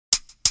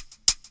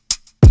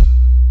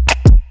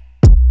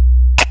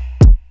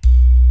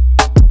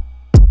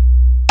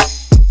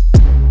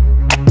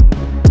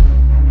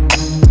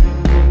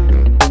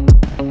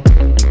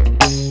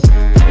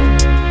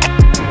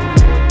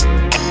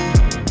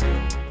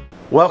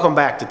Welcome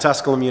back to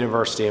Tusculum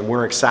University, and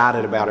we're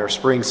excited about our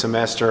spring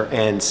semester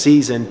and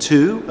season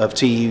 2 of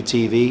TU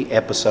TV,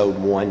 episode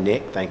 1.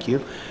 Nick, thank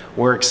you.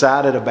 We're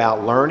excited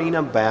about learning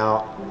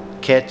about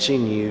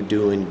catching you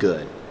doing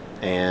good.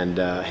 And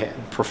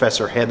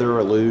Professor Heather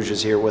Alluge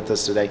is here with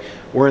us today.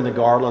 We're in the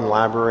Garland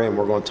Library, and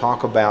we're going to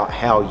talk about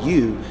how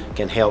you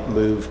can help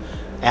move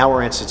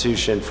our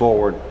institution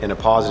forward in a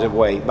positive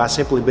way by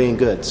simply being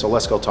good. So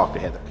let's go talk to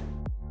Heather.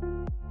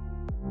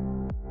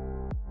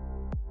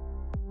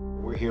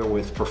 We're here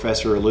with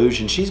Professor Alluge,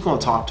 and she's going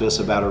to talk to us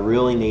about a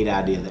really neat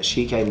idea that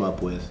she came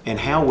up with and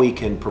how we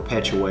can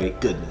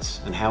perpetuate goodness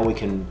and how we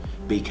can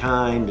be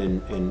kind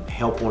and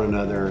help one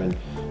another. And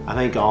I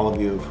think all of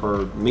you have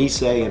heard me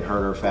say and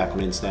heard our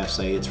faculty and staff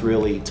say it's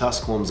really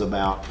Tusculum's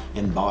about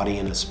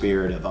embodying a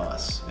spirit of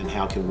us and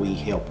how can we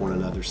help one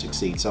another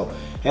succeed. So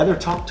Heather,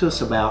 talk to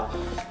us about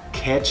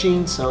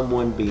catching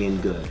someone being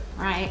good.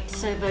 Right,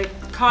 so the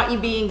Caught You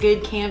Being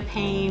Good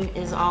campaign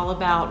is all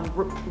about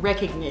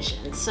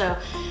recognition. So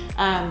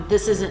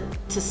this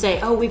isn't to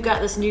say, oh, we've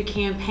got this new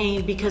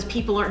campaign because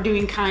people aren't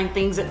doing kind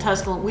things at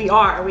Tusculum. We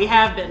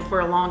have been for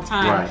a long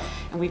time. Right.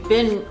 And we've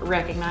been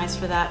recognized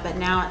for that, but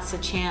now it's a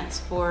chance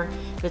for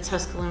the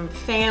Tusculum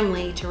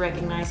family to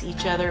recognize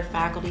each other,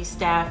 faculty,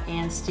 staff,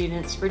 and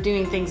students for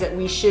doing things that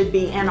we should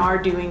be and are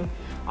doing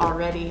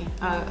already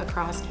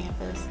across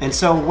campus. And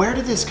so where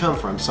did this come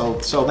from? So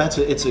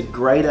it's a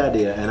great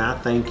idea, and I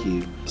thank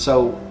you.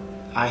 So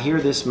I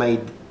hear this may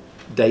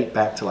date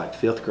back to like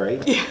 5th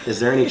grade. Yeah.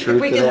 Is there any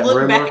truth to that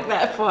rumor? We can look back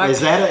that far.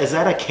 Is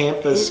that a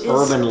campus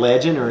urban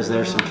legend, or is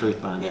there some truth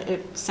behind it?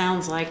 It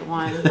sounds like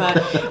one,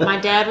 but my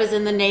dad was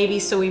in the Navy,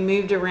 so we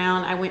moved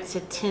around. I went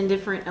to 10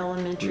 different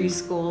elementary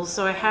schools,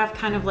 so I have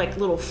kind of like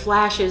little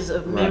flashes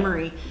of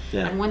memory.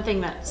 Yeah. And one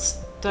thing that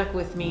stuck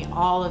with me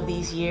all of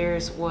these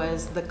years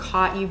was the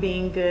Caught You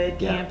Being Good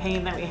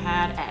campaign that we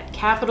had at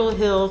Capitol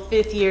Hill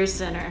 5th Year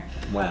Center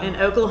in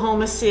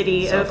Oklahoma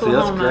City,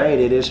 Oklahoma. 5th grade,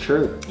 it is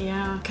true.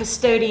 Yeah,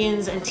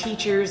 custodians and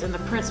teachers and the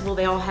principal,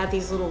 they all had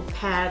these little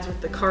pads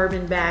with the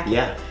carbon backing.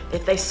 Yeah.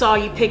 If they saw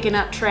you picking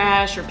up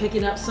trash or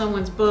picking up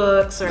someone's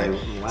books or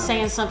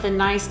saying something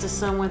nice to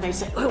someone, they'd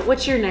say, oh,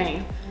 what's your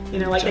name? You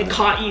know, like they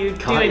caught you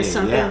doing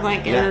something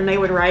and then they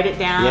would write it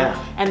down.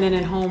 Yeah. And then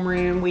in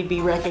homeroom, we'd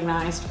be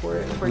recognized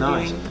for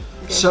doing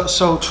good.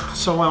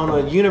 So on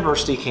a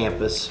university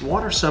campus,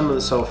 what are some of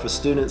the, so if a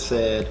student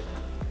said,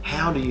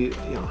 how do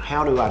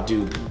I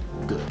do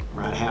good,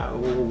 right?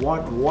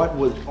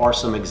 What are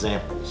some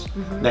examples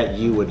that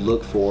you would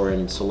look for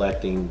in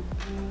selecting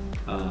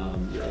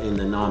in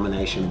the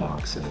nomination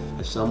box?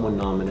 If someone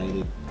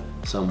nominated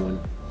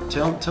someone,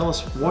 tell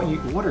us what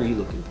are you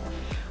looking for?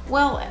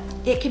 Well,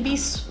 it could be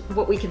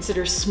what we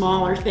consider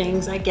smaller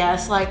things, I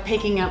guess, like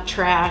picking up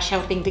trash,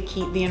 helping to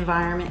keep the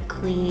environment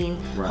clean,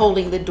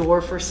 holding the door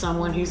for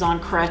someone who's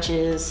on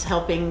crutches,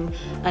 helping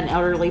an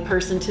elderly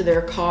person to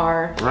their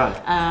car. Right.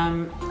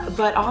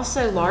 But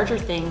also larger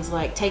things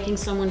like taking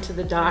someone to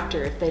the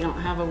doctor if they don't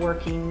have a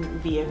working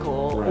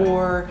vehicle,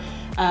 or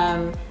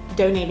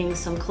donating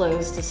some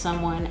clothes to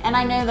someone. And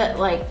I know that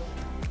like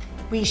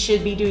we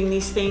should be doing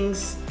these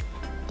things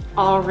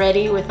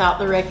already without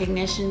the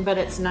recognition, but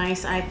it's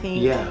nice, I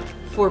think,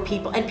 for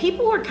people. And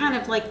people were kind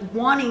of like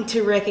wanting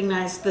to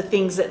recognize the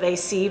things that they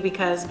see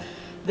because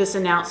this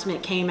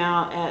announcement came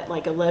out at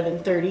like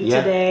 11:30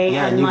 today.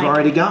 Yeah, and you've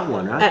already got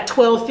one, right? At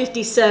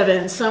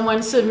 12:57,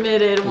 someone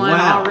submitted one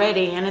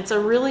already, and it's a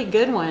really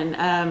good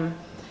one.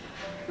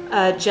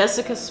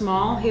 Jessica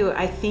Small, who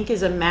I think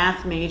is a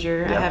math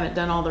major, I haven't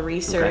done all the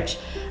research,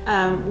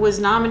 was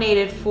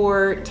nominated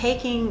for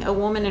taking a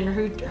woman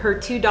and her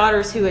 2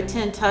 daughters who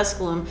attend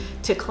Tusculum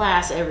to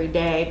class every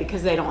day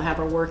because they don't have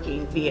a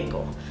working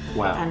vehicle.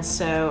 Wow. And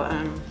so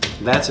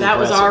that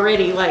was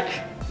already like,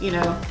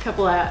 a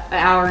couple of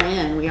hours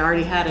in, we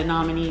already had a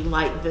nominee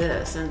like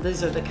this, and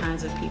these are the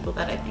kinds of people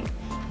that I think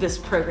this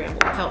program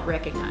will help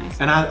recognize.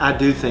 And I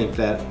do think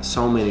that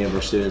so many of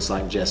our students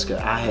like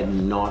Jessica, I had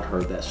not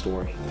heard that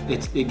story.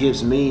 It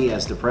gives me,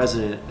 as the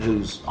president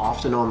who's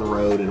often on the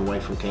road and away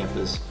from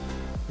campus,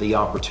 the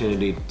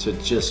opportunity to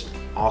just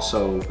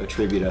also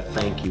attribute a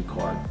thank you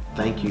card.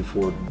 Thank you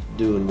for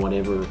doing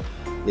whatever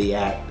the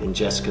act, in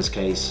Jessica's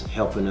case,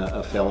 helping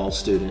a fellow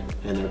student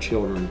and their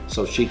children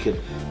so she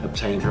could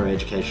obtain her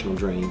educational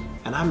dream.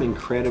 And I'm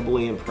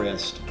incredibly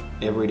impressed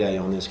every day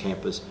on this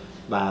campus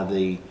by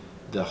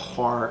the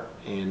heart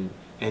and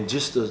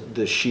just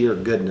the sheer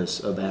goodness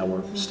of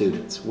our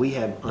students. We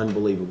have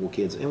unbelievable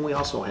kids, and we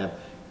also have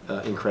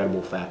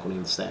incredible faculty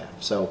and staff.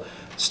 So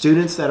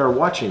students that are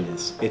watching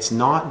this, it's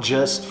not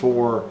just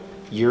for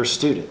your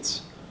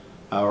students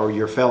or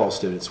your fellow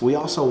students. We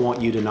also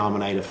want you to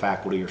nominate a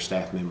faculty or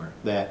staff member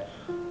that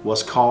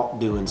was caught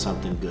doing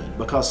something good,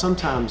 because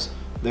sometimes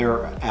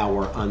they're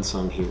our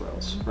unsung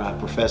heroes, right?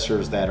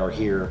 Professors that are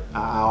here.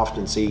 I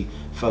often see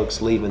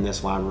folks leaving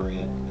this library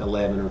at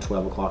 11 or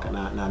 12 o'clock at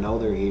night, and I know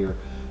they're here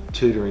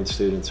tutoring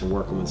students and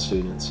working with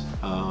students,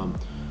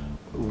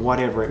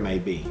 whatever it may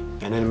be.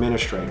 And an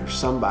administrator,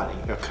 somebody,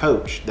 a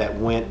coach that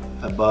went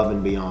above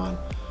and beyond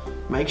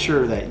make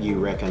sure that you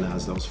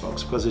recognize those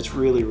folks, because it's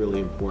really, really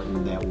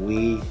important that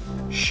we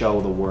show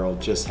the world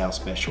just how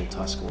special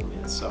Tusculum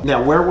is. So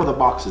now, where will the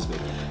boxes be?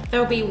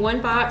 There'll be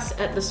one box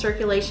at the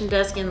circulation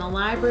desk in the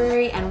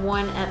library and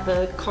one at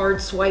the card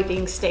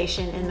swiping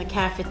station in the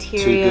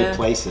cafeteria. Two good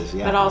places,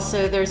 yeah. But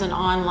also there's an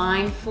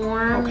online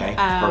form. Okay,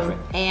 perfect.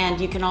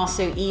 And you can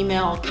also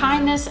email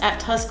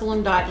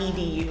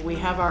kindness@tusculum.edu. We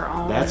have our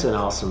own. That's an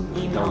awesome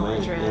email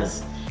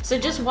address. Yeah. So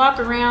just walk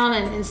around,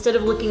 and instead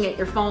of looking at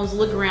your phones,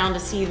 look around to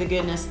see the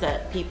goodness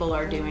that people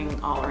are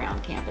doing all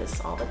around campus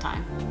all the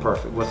time.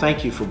 Perfect. Well,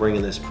 thank you for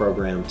bringing this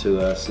program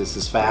to us. This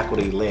is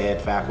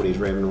faculty-led,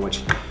 faculty-driven,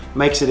 which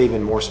makes it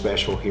even more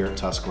special here at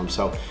Tusculum.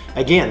 So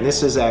again,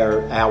 this is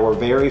our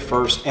very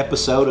first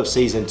episode of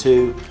season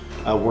 2.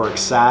 We're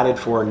excited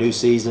for a new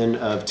season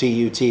of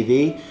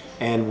TUTV,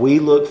 and we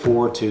look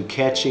forward to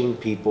catching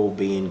people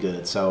being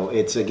good. So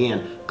it's,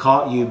 again,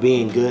 Caught You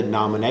Being Good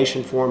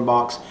nomination form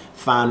box.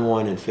 Find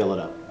one and fill it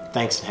up.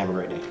 Thanks, and have a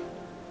great day.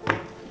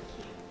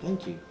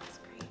 Thank you.